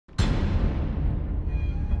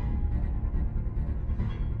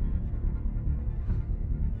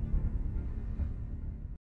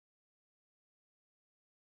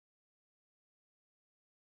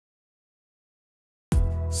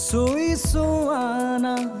Sui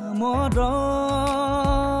suana modom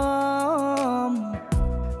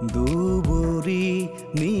duburi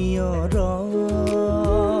nioror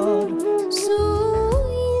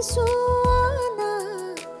Sui suana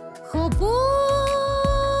hobo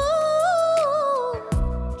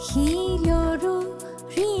hiloro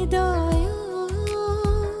hridoyo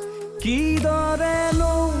Kidore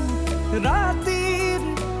no ratir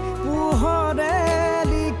puhore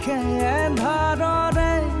likhe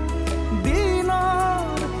andharore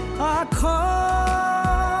dinor akhor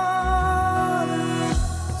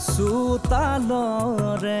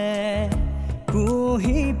sutalore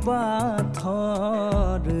kuhi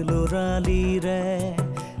pathor loralire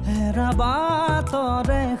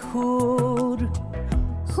rabatore khur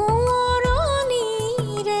Huoronire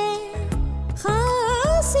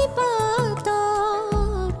hasi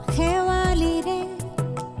pator khewalire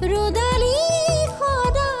rodali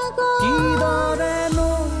khodago Kidore no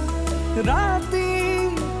rati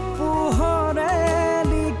puhore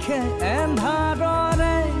likhe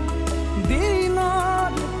andharore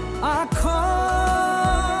dinor akhor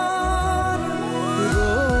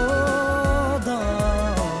Rodor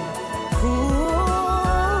Phool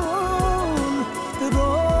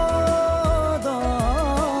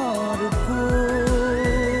Rodor Phool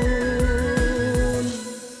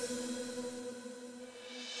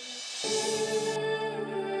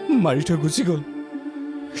মাৰি থৈ গুচি গ'ল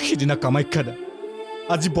সিদিনা কামাখ্যাদা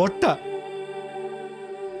আজি বৰ্তা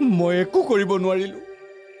মই একো কৰিব নোৱাৰিলোঁ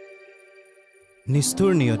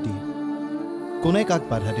নিষ্ঠুৰ নিয়তি কোনে কাক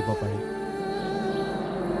বাধা দিব পাৰে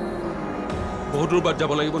বহুত দূৰ বাদ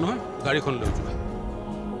যাব লাগিব নহয় গাড়ীখন লৈ যোৱা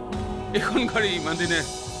এখন গাড়ী ইমান দিনে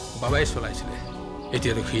বাবাই চলাইছিলে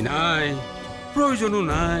এতিয়াতো সি নাই প্ৰয়োজনো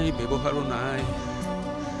নাই ব্যৱহাৰো নাই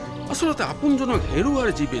আচলতে আপোনজনক হেৰুৱাৰ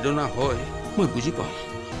যি বেদনা হয় মই বুজি পাওঁ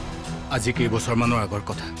আজি কেইবছৰমানৰ আগৰ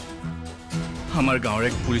কথা আমাৰ গাঁৱৰ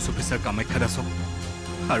এক পুলিচ অফিচাৰ কামাখ্যা দাসক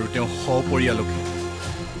আৰু তেওঁ সপৰিয়ালকে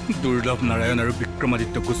দুৰ্লভ নাৰায়ণ আৰু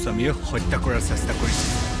বিক্ৰমাদিত্য গোস্বামীয়ে হত্যা কৰাৰ চেষ্টা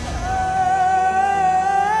কৰিছিল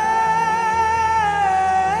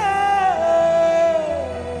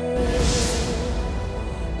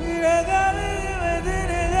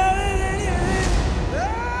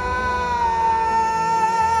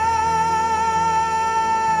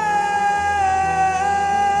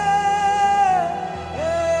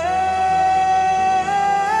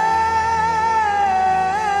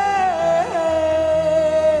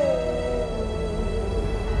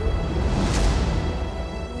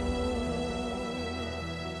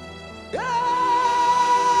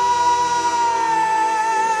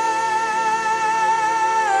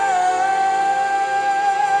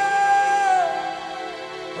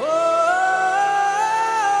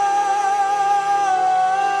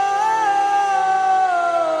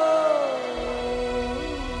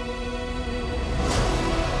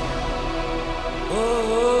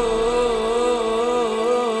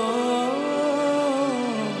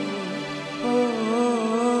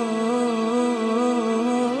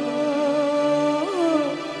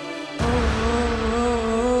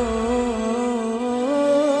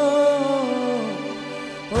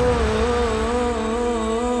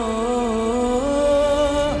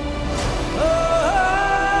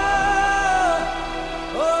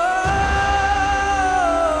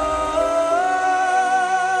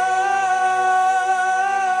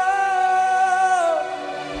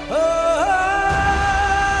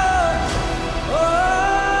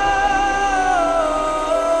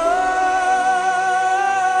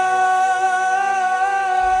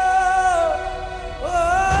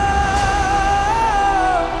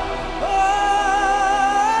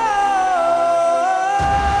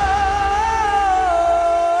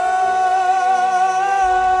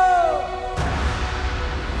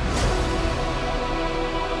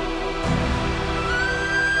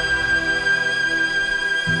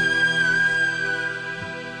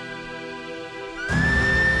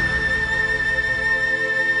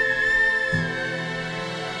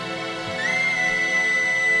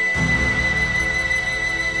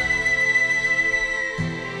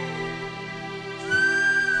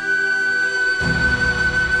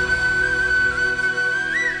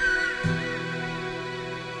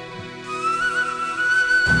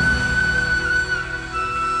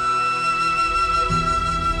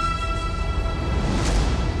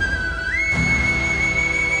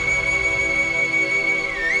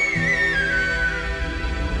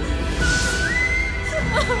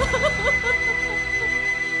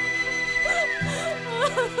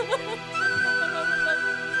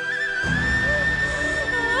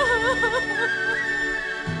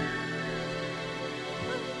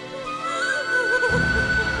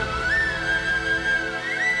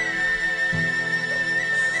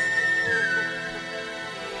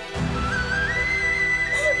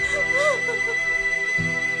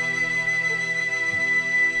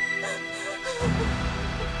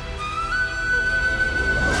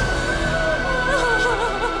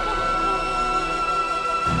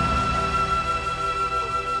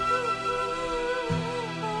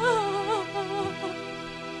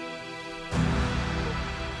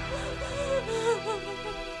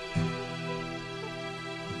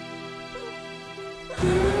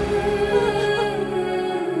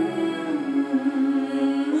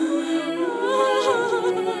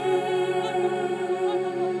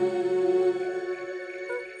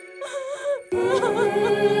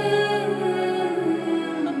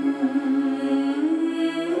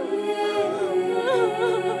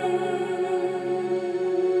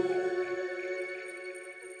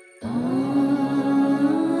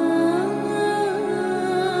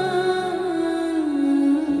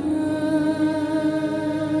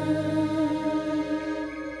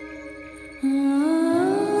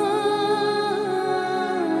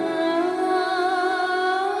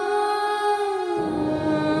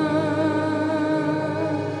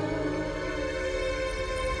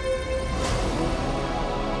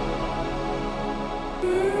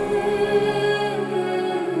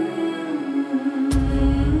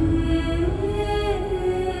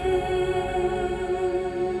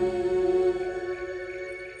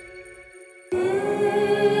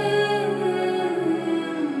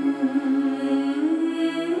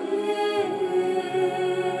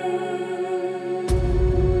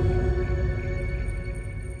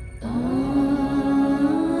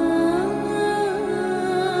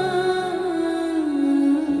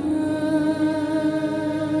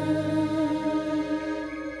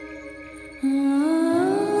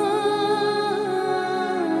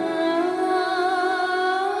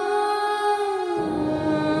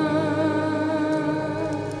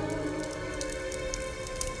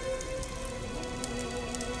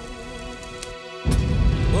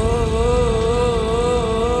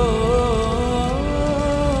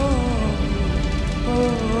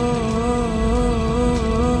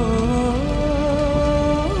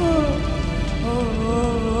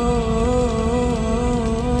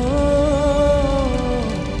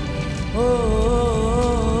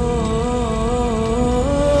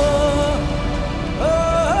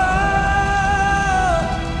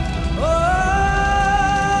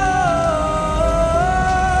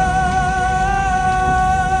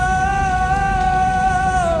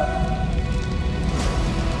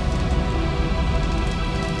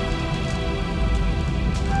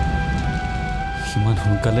ইমান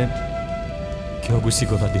সোনকালে কিয় গুচি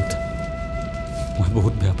গ'লা দেউতা মই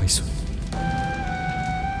বহুত বেয়া পাইছোঁ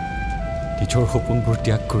নিজৰ সপোনবোৰ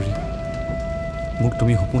ত্যাগ কৰি মোক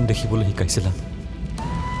তুমি সপোন দেখিবলৈ শিকাইছিলা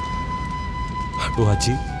আৰু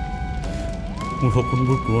আজি মোৰ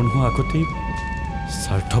সপোনবোৰ পূৰণ হোৱা আগতেই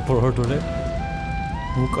স্বাৰ্থপৰৰ দৰে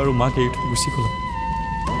মোক আৰু মাক এৰি থৈ গুচি গ'লা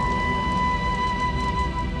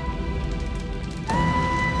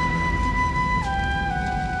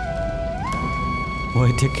মই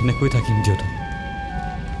এতিয়া কেনেকৈ থাকিম দেউতা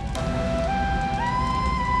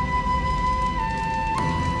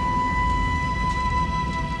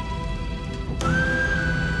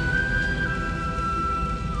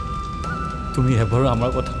তুমি এবাৰো আমাৰ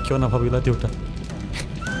কথা কিয় নাভাবিলা দেউতা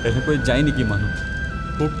এনেকৈ যায় নেকি মানুহ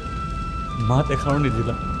মোক মাত এষাৰো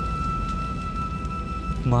নিদিলা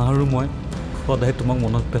মা আৰু মই সদায় তোমাক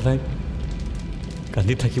মনত পেলাই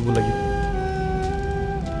কান্দি থাকিব লাগিব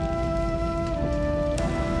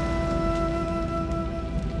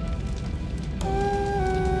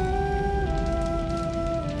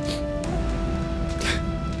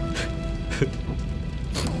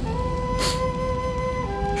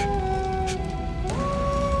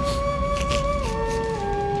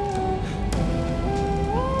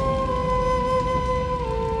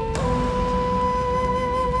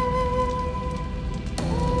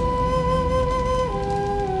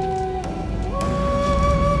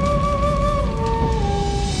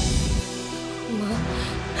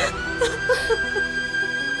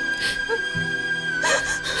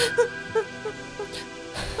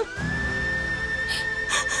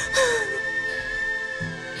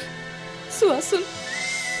চোৱাচোন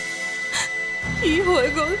কি হৈ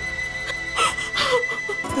গ'ল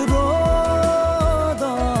ৰ'দৰ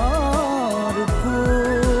ফুল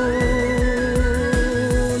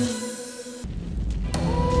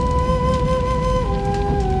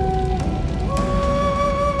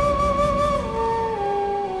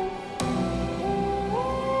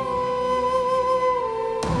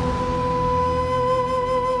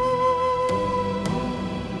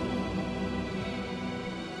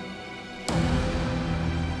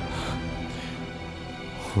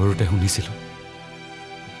সৰুতে শুনিছিলোঁ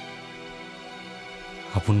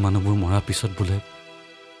আপোন মানুহবোৰ মৰাৰ পিছত বোলে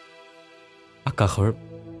আকাশৰ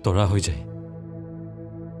তৰা হৈ যায়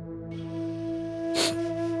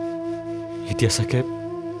এতিয়া চাগে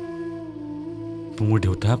মোৰ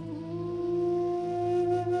দেউতা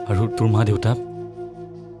আৰু তোৰ মা দেউতা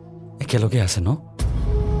একেলগে আছে ন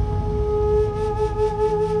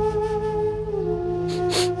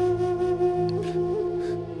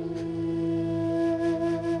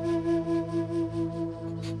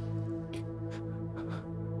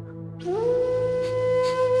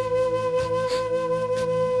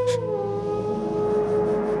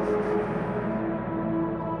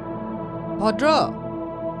ভদ্ৰ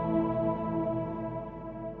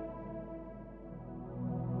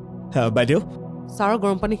বাইদেউ ছাৰৰ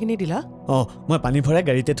গৰম পানীখিনি দিলা অঁ মই পানী ভৰাই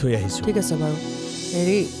গাড়ীতে থৈ আহিছোঁ ঠিক আছে বাৰু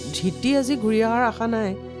হেৰি ঝিতি আজি ঘূৰি অহাৰ আশা নাই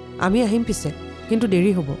আমি আহিম পিছে কিন্তু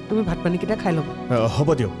দেৰি হ'ব তুমি ভাত পানীকেইটা খাই ল'বা হ'ব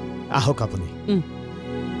দিয়ক আহক আপুনি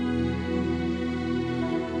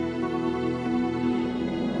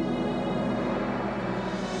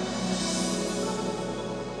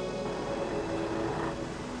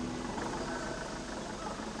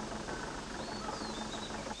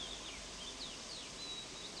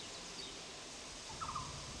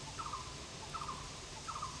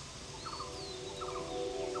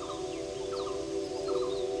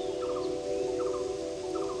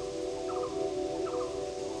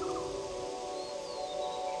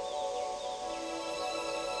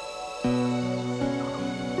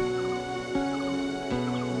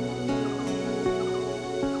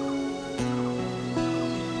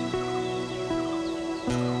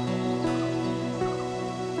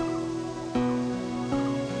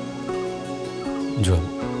যোৱা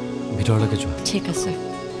ভিতৰলৈকে যোৱা ঠিক আছে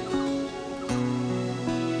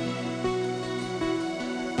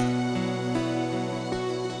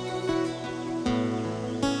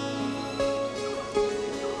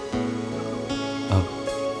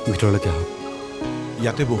ভিতৰলৈকে আহক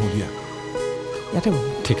ইয়াতে বহো দিয়া ইয়াতে বহো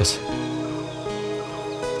ঠিক আছে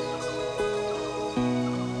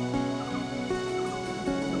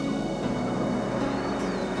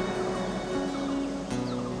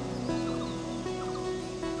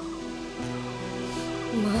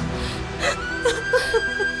মা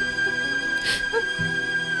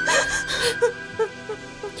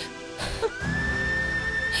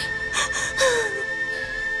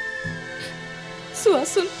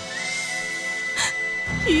চোৱাচোন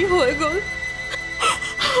কি হৈ গ'ল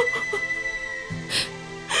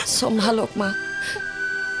চম্ভালক মা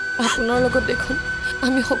আপোনাৰ লগত দেখোন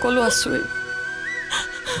আমি সকলো আছোৱেই।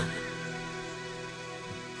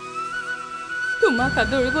 তোমাক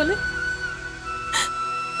আদৰিবলৈ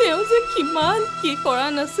তেওঁ যে কিমান কি কৰা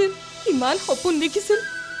নাছিল, কিমান সপোন দেখিছিল,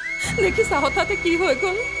 দেখিছা হঠাতে কি হৈ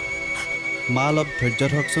গ'ল। মা অলপ ধৈৰ্য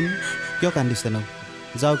ধৰকচোন, কিয় কান্দিছে ন?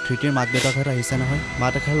 যাওক, ধৃতিৰ মাক দেউতাক ঘৰত আহিছে নহয়,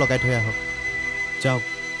 মাত এষাৰ লগাই থৈ আহক। যাওক,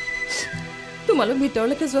 তোমালোক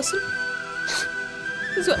ভিতৰলৈকে যোৱাচোন,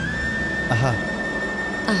 যোৱা। আহা।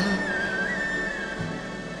 আহা।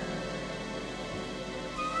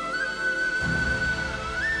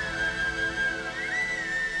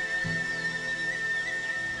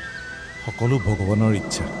 সকলো ভগৱানৰ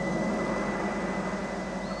ইচ্ছা।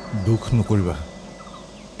 দুখ নকৰিবা,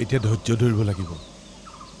 এতিয়া ধৈৰ্য ধৰিব লাগিব।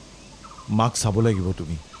 মাক চাব লাগিব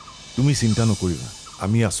তুমি চিন্তা নকৰিবা,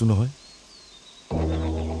 আমি আছো নহয়।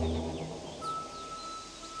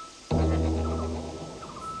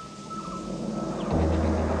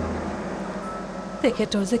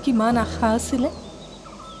 তেখেতৰ যে কিমান আশা আছিলে,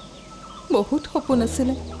 বহুত সপোন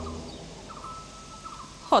আছিলে,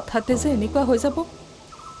 হঠাতে যে এনেকুৱা হৈ যাব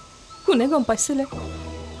কোনে গম পাইছিলে?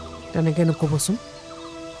 তেনেকৈ নক'বচোন,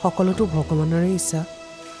 সকলোতো ভগৱানৰে ইচ্ছা।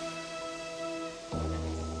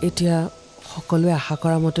 এতিয়া সকলোৱে আশা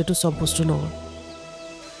কৰা মতেতো চব বস্তু নহয়।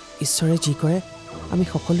 ঈশ্বৰে যি কৰে আমি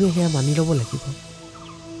সকলোৱে সেয়া মানি ল'ব লাগিব।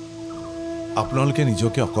 আপোনালোকে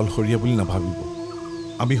নিজকে অকলশৰীয়া বুলি নাভাবিব,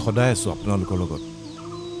 আমি সদায় আছো আপোনালোকৰ লগত।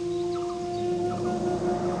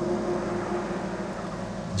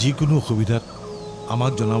 যিকোনো অসুবিধাত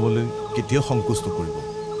আমাক জনাবলৈ কেতিয়াও সংকোচ নকৰিব।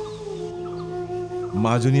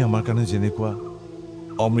 মাজনী আমাৰ কাৰণে যেনেকুৱা,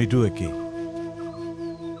 অমৃতো একেই।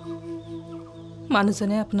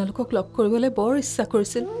 মানুহজনে আপোনালোকক লগ কৰিবলৈ বৰ ইচ্ছা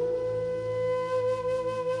কৰিছিল,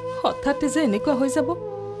 হঠাতে যে এনেকুৱা হৈ যাব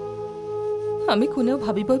আমি কোনেও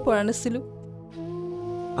ভাবিবই পৰা নাছিলোঁ।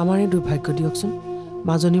 আমাৰ এই দুৰ্ভাগ্য দিয়কচোন,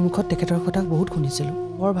 মাজনীৰ মুখত তেখেতৰ কথা বহুত শুনিছিলোঁ,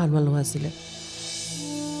 বৰ ভাল মানুহ আছিলে।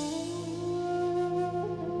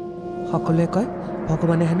 সকলোৱে কয়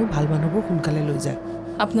ভগৱানে হেনো ভাল মানুহবোৰ সোনকালে লৈ যায়।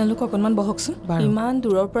 আপোনালোক অকণমান বহকচোন, ইমান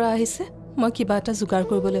দূৰৰ পৰা আহিছে, মই কিবা এটা যোগাৰ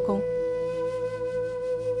কৰিবলৈ কওঁ।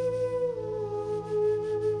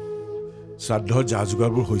 শ্ৰাদ্ধৰ যা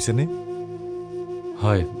যোগাৰবোৰ হৈছেনে?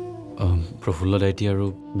 হয়, প্ৰফুল্ল দাইটি আৰু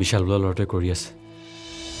বিশাল বোলা ল'ৰাটোৱে কৰি আছে।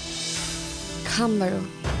 খাম বাৰু,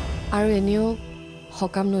 আৰু এনেও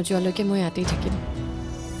সকাম নোযোৱালৈকে মই ইয়াতেই থাকিম।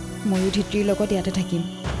 ময়ো ধৃতিৰ লগত ইয়াতে থাকিম,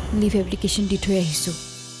 লিভ এপ্লিকেশ্যন দি থৈ আহিছোঁ।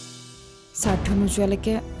 শ্ৰাদ্ধ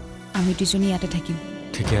নোযোৱালৈকে আমি দুজনী ইয়াতে থাকিম।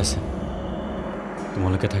 ঠিকে আছে,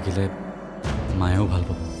 তোমালোকে থাকিলে মায়েও ভাল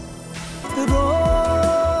পাব।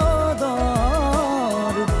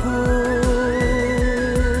 ৰ'দৰ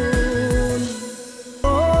ফুল,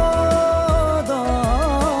 ৰ'দৰ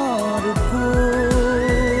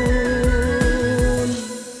ফুল।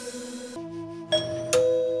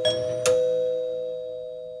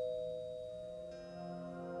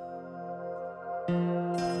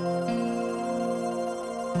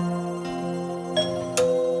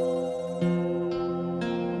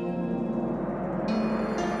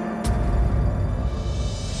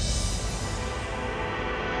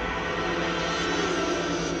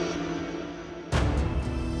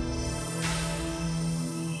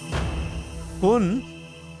 কোন?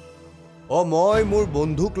 মই মোৰ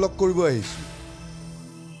বন্ধুক লগ কৰিব আহিছোঁ।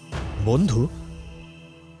 বন্ধু?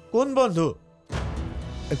 কোন বন্ধু?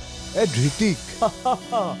 ধৃতিক।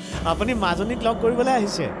 আপুনি মাজনীক লগ কৰিবলৈ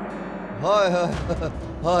আহিছে? হয় হয়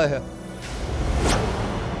হয়।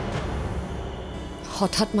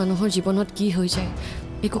 হঠাৎ মানুহৰ জীৱনত কি হৈ যায়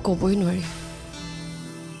একো ক'বই নোৱাৰি।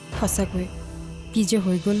 সঁচাকৈ কি যে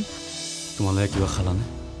হৈ গ'ল। তোমালোকে কিবা খালানে?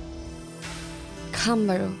 খাম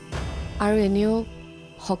বাৰু, আৰু এনেও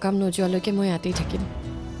সকাম নোযোৱালৈকে মই ইয়াতেই থাকিম।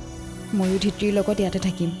 ময়ো ধৃতিৰ লগত ইয়াতে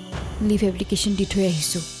থাকিম, লিভ এপ্লিকেশ্যন দি থৈ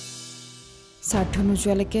আহিছোঁ। শ্ৰাদ্ধ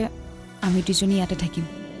নোযোৱালৈকে আমি দুজনী ইয়াতে থাকিম।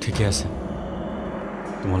 ঠিকে আছে,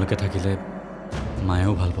 তোমালোকে থাকিলে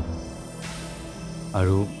মায়েও ভাল পাব,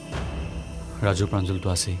 আৰু ৰাজু প্ৰাঞ্জলটো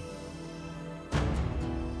আছেই,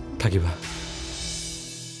 থাকিবা।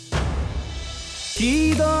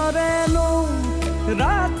 কিদৰেনো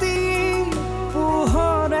ৰাতি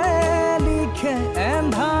পোহৰে লিখে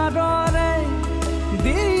এন্ধাৰৰে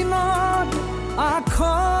দিনৰ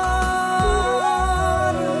আখৰ,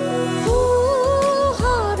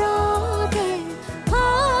 পোহৰৰে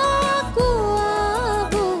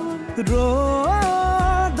ফাকুৱাবোৰ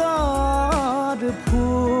ৰ'দৰ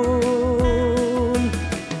ফুল,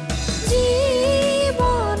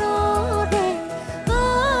 জীৱনৰে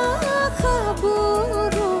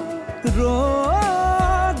আশাবোৰ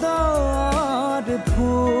ৰ'দৰ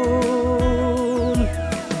ফুল,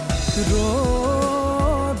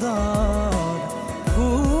 ৰ'দৰ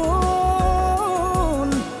ফুল।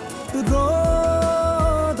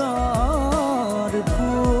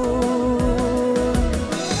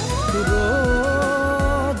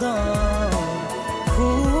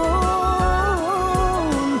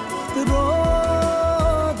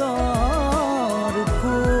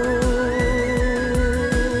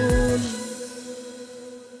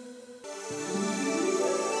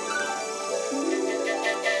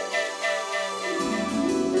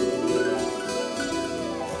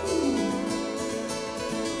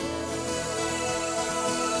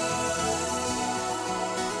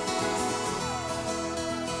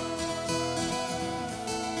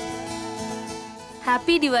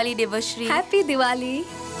 হ্যাপি দিৱালী দেৱশ্ৰী। হ্যাপি দিৱালী।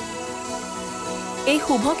 এই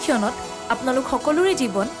শুভ ক্ষণত আপোনালোক সকলোৰে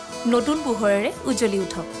জীৱন নতুন পোহৰেৰে উজ্বলি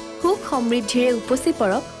উঠক। সুখ সমৃদ্ধিৰে উপচি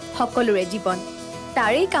পৰক সকলোৰে জীৱন।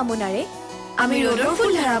 তাৰেই কামনাৰে আমি ৰ'দৰ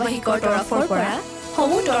ফুল ধাৰাবাহিকৰ তৰফৰ পৰা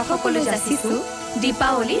সমূহ দৰ্শকলৈ যাচিছো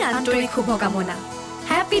দীপাৱলীৰ আন্তৰিক শুভকামনা।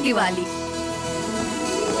 হ্যাপি দিৱালী।